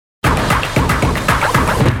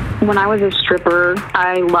When I was a stripper,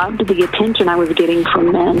 I loved the attention I was getting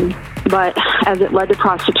from men. But as it led to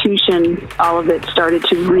prostitution, all of it started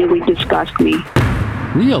to really disgust me.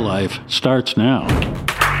 Real Life starts now.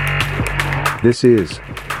 This is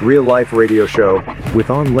Real Life Radio Show with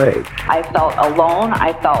Lay. I felt alone.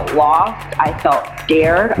 I felt lost. I felt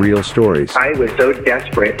scared. Real stories. I was so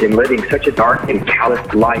desperate in living such a dark and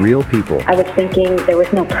calloused life. Real people. I was thinking there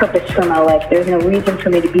was no purpose for my life. There's no reason for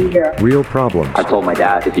me to be here. Real problems. I told my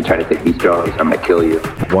dad, if you try to take these drugs, I'm going to kill you.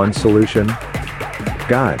 One solution.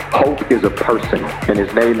 God. Hope is a person, and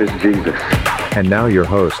his name is Jesus. And now your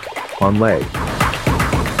host, Lay.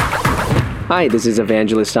 Hi, this is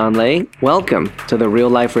Evangelist Anh. Welcome to the Real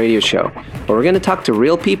Life Radio Show, where we're going to talk to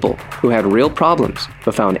real people who had real problems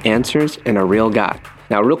but found answers in a real God.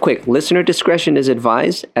 Now, real quick, listener discretion is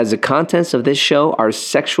advised, as the contents of this show are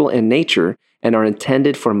sexual in nature and are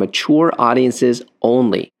intended for mature audiences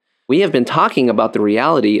only. We have been talking about the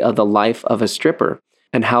reality of the life of a stripper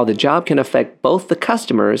and how the job can affect both the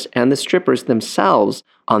customers and the strippers themselves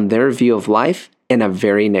on their view of life in a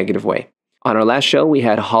very negative way. On our last show, we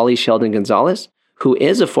had Holly Sheldon Gonzales, who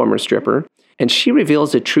is a former stripper, and she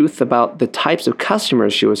reveals the truth about the types of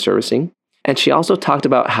customers she was servicing. And she also talked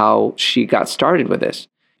about how she got started with this.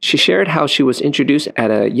 She shared how she was introduced at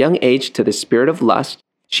a young age to the spirit of lust.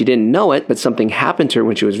 She didn't know it, but something happened to her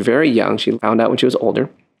when she was very young. She found out when she was older.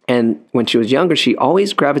 And when she was younger, she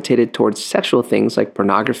always gravitated towards sexual things like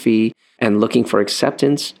pornography and looking for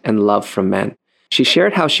acceptance and love from men. She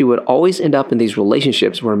shared how she would always end up in these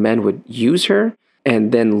relationships where men would use her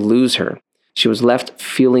and then lose her. She was left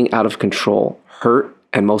feeling out of control, hurt,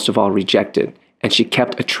 and most of all, rejected. And she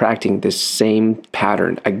kept attracting this same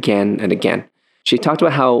pattern again and again. She talked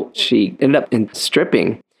about how she ended up in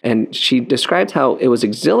stripping, and she described how it was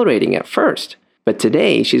exhilarating at first. But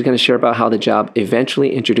today, she's going to share about how the job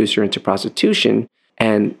eventually introduced her into prostitution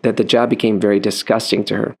and that the job became very disgusting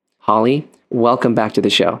to her. Holly, welcome back to the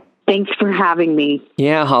show. Thanks for having me.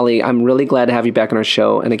 Yeah, Holly, I'm really glad to have you back on our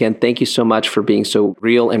show. And again, thank you so much for being so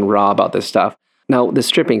real and raw about this stuff. Now, the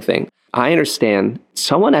stripping thing, I understand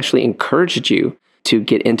someone actually encouraged you to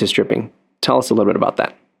get into stripping. Tell us a little bit about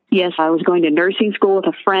that. Yes, I was going to nursing school with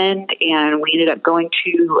a friend, and we ended up going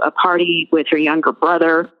to a party with her younger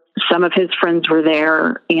brother. Some of his friends were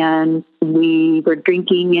there, and we were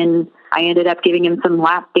drinking, and I ended up giving him some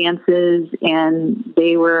lap dances, and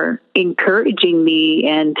they were encouraging me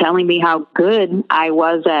and telling me how good I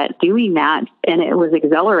was at doing that, and it was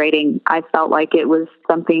exhilarating. I felt like it was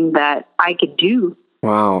something that I could do.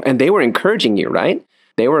 Wow. And they were encouraging you, right?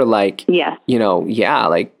 They were like, yeah,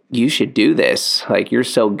 like, you should do this. Like, you're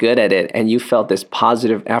so good at it. And you felt this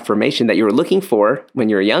positive affirmation that you were looking for when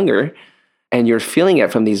you were younger. And you're feeling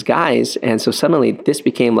it from these guys. And so suddenly this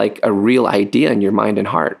became like a real idea in your mind and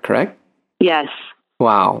heart, correct? Yes.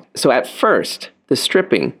 Wow. So at first, the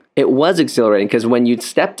stripping, it was exhilarating because when you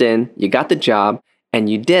stepped in, you got the job and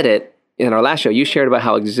you did it. In our last show, you shared about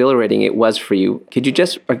how exhilarating it was for you. Could you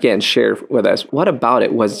just, again, share with us what about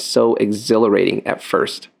it was so exhilarating at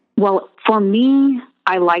first? Well, for me,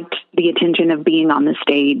 I liked the attention of being on the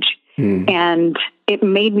stage. And it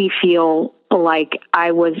made me feel like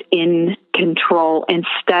I was in control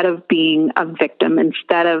instead of being a victim,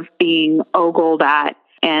 instead of being ogled at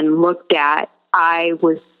and looked at. I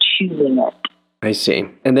was choosing it. I see.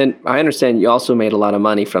 And then I understand you also made a lot of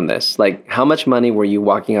money from this. Like, how much money were you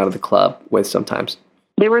walking out of the club with sometimes?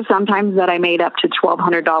 There were some times that I made up to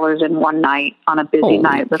 $1,200 in one night on a busy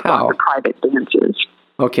night with lots of private dances.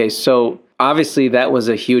 Okay, so obviously that was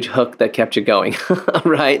a huge hook that kept you going,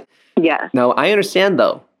 right? Yes. Now, I understand,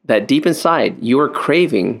 though, that deep inside, you were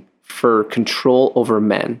craving for control over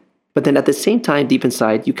men. But then at the same time, deep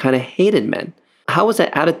inside, you kind of hated men. How was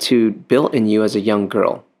that attitude built in you as a young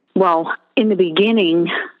girl? Well, in the beginning,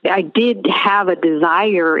 I did have a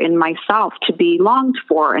desire in myself to be longed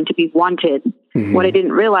for and to be wanted. Mm-hmm. What I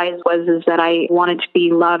didn't realize is that I wanted to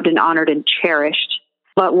be loved and honored and cherished.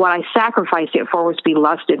 But what I sacrificed it for was to be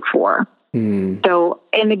lusted for. So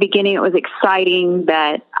in the beginning, it was exciting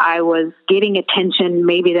that I was getting attention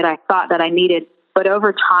maybe that I thought that I needed. But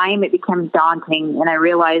over time, it became daunting. And I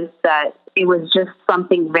realized that it was just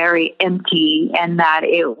something very empty and that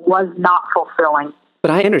it was not fulfilling.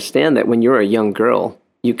 But I understand that when you were a young girl,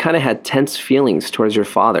 you kind of had tense feelings towards your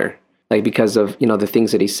father, like because of, the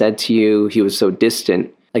things that he said to you. He was so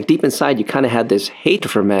distant. Like deep inside, you kind of had this hate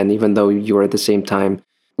for men, even though you were at the same time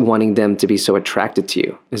wanting them to be so attracted to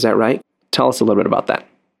you. Is that right? Tell us a little bit about that.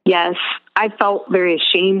 Yes, I felt very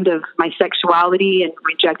ashamed of my sexuality and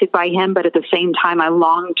rejected by him, but at the same time, I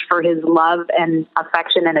longed for his love and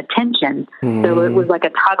affection and attention. So it was like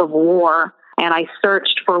a tug of war. And I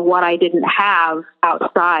searched for what I didn't have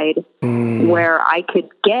outside where I could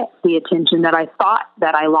get the attention that I thought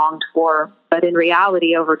that I longed for. But in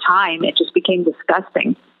reality, over time, it just became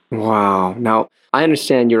disgusting. Wow. Now, I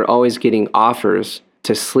understand you're always getting offers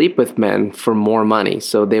to sleep with men for more money.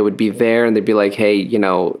 So they would be there and they'd be like, hey,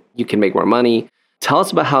 you can make more money. Tell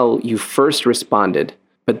us about how you first responded,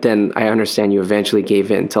 but then I understand you eventually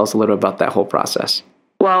gave in. Tell us a little about that whole process.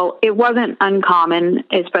 Well, it wasn't uncommon,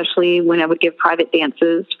 especially when I would give private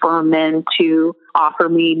dances, for men to offer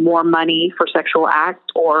me more money for sexual acts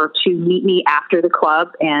or to meet me after the club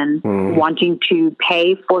and wanting to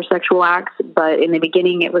pay for sexual acts. But in the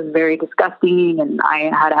beginning, it was very disgusting, and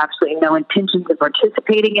I had absolutely no intentions of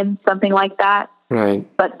participating in something like that. Right.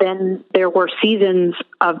 But then there were seasons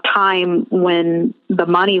of time when the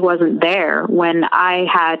money wasn't there, when I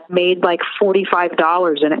had made like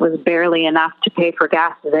 $45 and it was barely enough to pay for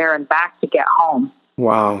gas there and back to get home.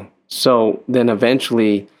 Wow. So then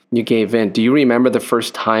eventually you gave in. Do you remember the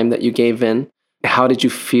first time that you gave in? How did you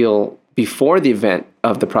feel before the event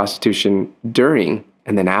of the prostitution, during,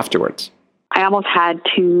 and then afterwards? I almost had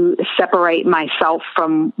to separate myself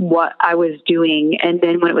from what I was doing. And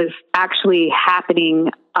then when it was actually happening,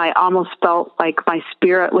 I almost felt like my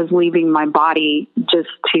spirit was leaving my body just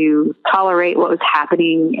to tolerate what was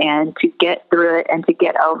happening and to get through it and to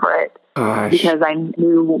get over it. Because I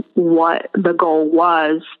knew what the goal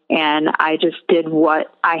was, and I just did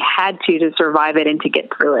what I had to survive it and to get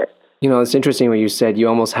through it. It's interesting what you said. You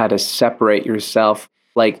almost had to separate yourself.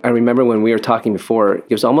 Like, I remember when we were talking before,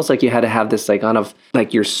 it was almost like you had to have this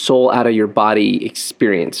your soul out of your body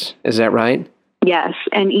experience. Is that right? Yes.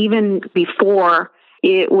 And even before,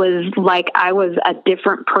 it was like I was a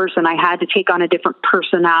different person. I had to take on a different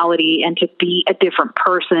personality and to be a different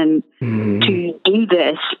person to do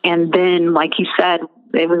this. And then, like you said,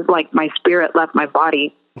 it was like my spirit left my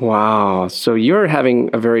body. Wow. So you're having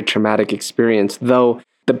a very traumatic experience, though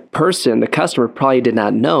the customer probably did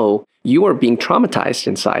not know you were being traumatized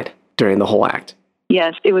inside during the whole act.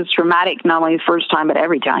 Yes, it was traumatic, not only the first time, but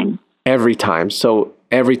every time. Every time. So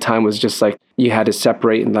every time was just like you had to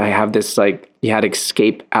separate, and I have this you had to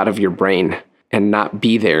escape out of your brain and not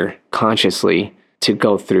be there consciously to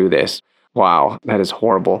go through this. Wow, that is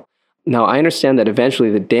horrible. Now, I understand that eventually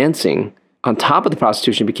the dancing on top of the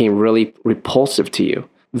prostitution became really repulsive to you,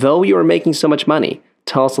 though you were making so much money.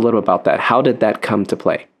 Tell us a little about that. How did that come to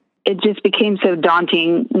play? It just became so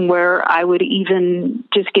daunting where I would even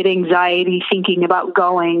just get anxiety thinking about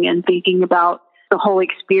going and thinking about the whole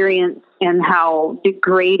experience and how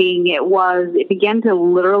degrading it was. It began to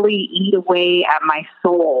literally eat away at my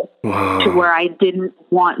soul to where I didn't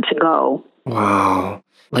want to go. Wow.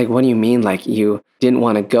 Like, what do you mean? Like, you didn't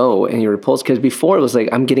want to go and you were repulsed? Because before it was like,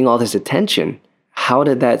 I'm getting all this attention. How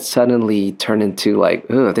did that suddenly turn into like,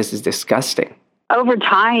 oh, this is disgusting? Over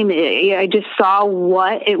time, I just saw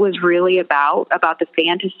what it was really about the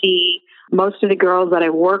fantasy. Most of the girls that I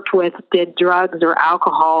worked with did drugs or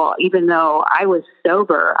alcohol, even though I was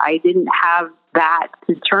sober. I didn't have that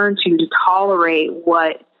to turn to tolerate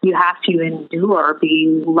what you have to endure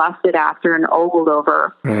being lusted after and ogled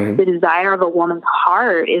over. Right. The desire of a woman's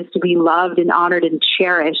heart is to be loved and honored and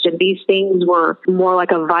cherished. And these things were more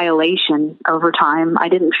like a violation over time. I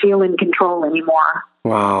didn't feel in control anymore.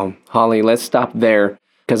 Wow. Holly, let's stop there,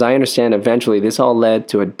 because I understand eventually this all led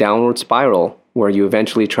to a downward spiral where you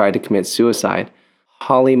eventually tried to commit suicide.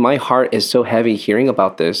 Holly, my heart is so heavy hearing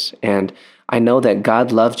about this, and I know that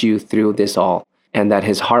God loved you through this all, and that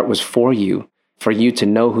his heart was for you to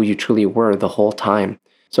know who you truly were the whole time.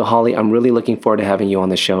 So Holly, I'm really looking forward to having you on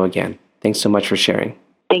the show again. Thanks so much for sharing.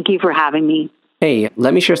 Thank you for having me. Hey,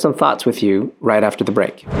 let me share some thoughts with you right after the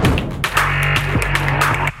break.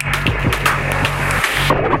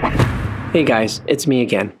 Hey guys, it's me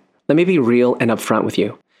again. Let me be real and upfront with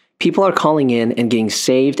you. People are calling in and getting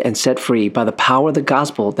saved and set free by the power of the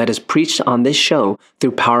gospel that is preached on this show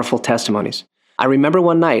through powerful testimonies. I remember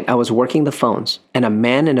one night I was working the phones and a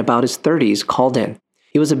man in about his 30s called in.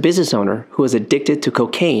 He was a business owner who was addicted to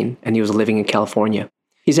cocaine, and he was living in California.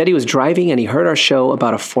 He said he was driving and he heard our show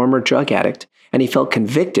about a former drug addict, and he felt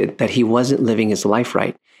convicted that he wasn't living his life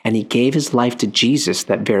right, and he gave his life to Jesus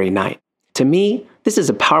that very night. To me, this is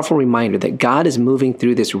a powerful reminder that God is moving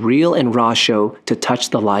through this real and raw show to touch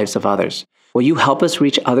the lives of others. Will you help us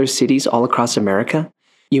reach other cities all across America?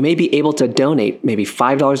 You may be able to donate maybe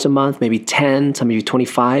 $5 a month, maybe $10, some of you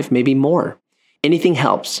 $25, maybe more. Anything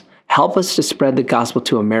helps. Help us to spread the gospel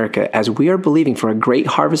to America as we are believing for a great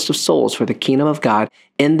harvest of souls for the kingdom of God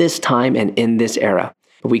in this time and in this era.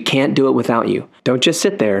 But we can't do it without you. Don't just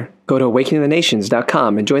sit there. Go to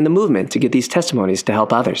awakeningthenations.com and join the movement to get these testimonies to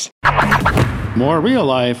help others. More Real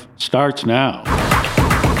Life starts now.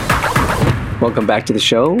 Welcome back to the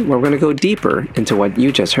show, where we're going to go deeper into what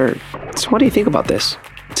you just heard. So what do you think about this?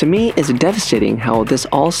 To me, it's devastating how this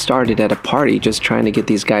all started at a party just trying to get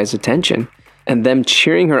these guys' attention and them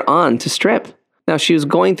cheering her on to strip. Now, she was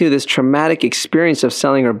going through this traumatic experience of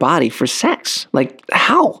selling her body for sex. Like,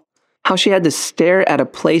 how? How she had to stare at a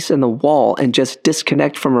place in the wall and just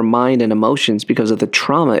disconnect from her mind and emotions because of the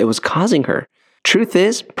trauma it was causing her. Truth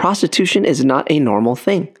is, prostitution is not a normal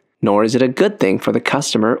thing, nor is it a good thing for the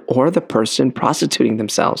customer or the person prostituting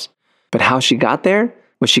themselves. But how she got there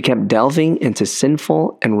was she kept delving into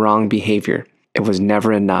sinful and wrong behavior. It was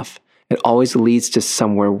never enough. It always leads to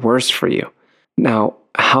somewhere worse for you. Now,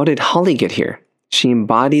 how did Holly get here? She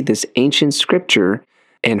embodied this ancient scripture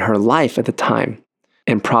in her life at the time.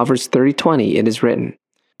 In Proverbs 30:20, it is written,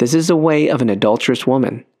 "This is the way of an adulterous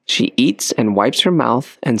woman. She eats and wipes her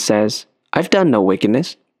mouth and says, 'I've done no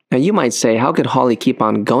wickedness.'" Now you might say, how could Holly keep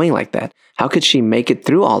on going like that? How could she make it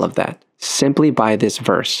through all of that? Simply by this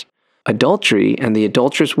verse. Adultery and the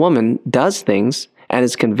adulterous woman does things and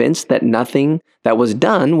is convinced that nothing that was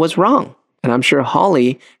done was wrong. And I'm sure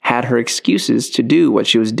Holly had her excuses to do what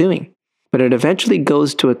she was doing. But it eventually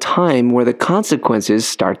goes to a time where the consequences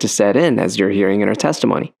start to set in, as you're hearing in her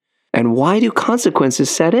testimony. And why do consequences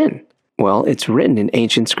set in? Well, it's written in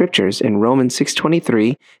ancient scriptures. In Romans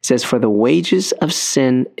 6:23, it says, "For the wages of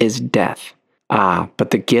sin is death.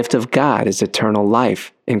 But the gift of God is eternal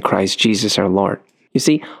life in Christ Jesus our Lord." You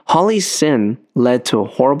see, Holly's sin led to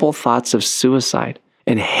horrible thoughts of suicide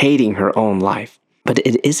and hating her own life. But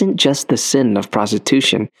it isn't just the sin of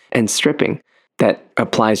prostitution and stripping that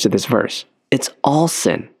applies to this verse. It's all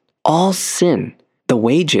sin. All sin. The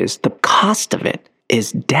wages, the cost of it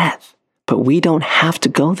is death. But we don't have to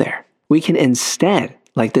go there. We can instead,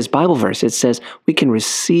 like this Bible verse, it says we can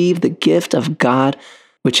receive the gift of God,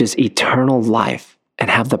 which is eternal life, and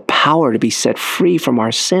have the power to be set free from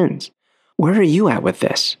our sins. Where are you at with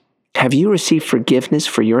this? Have you received forgiveness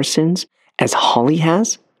for your sins as Holly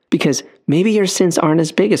has? Because maybe your sins aren't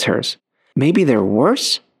as big as hers. Maybe they're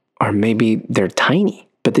worse, or maybe they're tiny.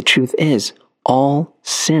 But the truth is, all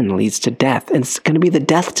sin leads to death. And it's going to be the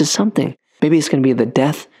death to something. Maybe it's going to be the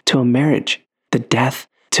death to a marriage, the death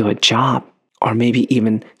to a job, or maybe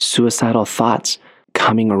even suicidal thoughts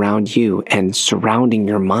coming around you and surrounding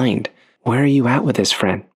your mind. Where are you at with this,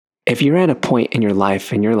 friend? If you're at a point in your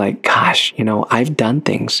life and you're like, gosh, I've done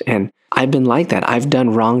things and I've been like that. I've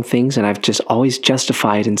done wrong things and I've just always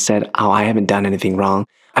justified and said, oh, I haven't done anything wrong.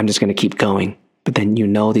 I'm just going to keep going. But then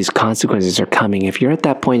these consequences are coming. If you're at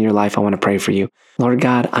that point in your life, I want to pray for you. Lord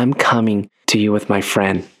God, I'm coming to you with my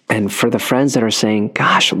friend. And for the friends that are saying,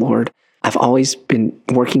 gosh, Lord, I've always been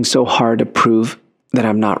working so hard to prove that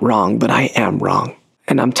I'm not wrong, but I am wrong.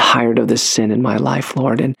 And I'm tired of this sin in my life,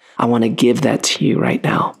 Lord. And I want to give that to you right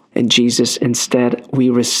now. And Jesus, instead, we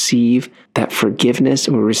receive that forgiveness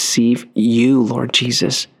and we receive you, Lord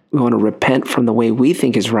Jesus. We want to repent from the way we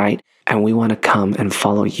think is right, and we want to come and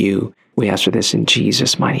follow you. We ask for this in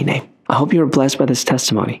Jesus' mighty name. I hope you were blessed by this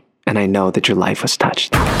testimony, and I know that your life was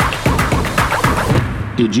touched.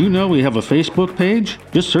 Did you know we have a Facebook page?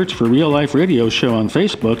 Just search for Real Life Radio Show on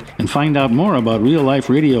Facebook and find out more about Real Life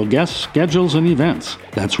Radio guests, schedules, and events.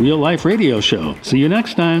 That's Real Life Radio Show. See you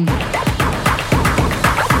next time.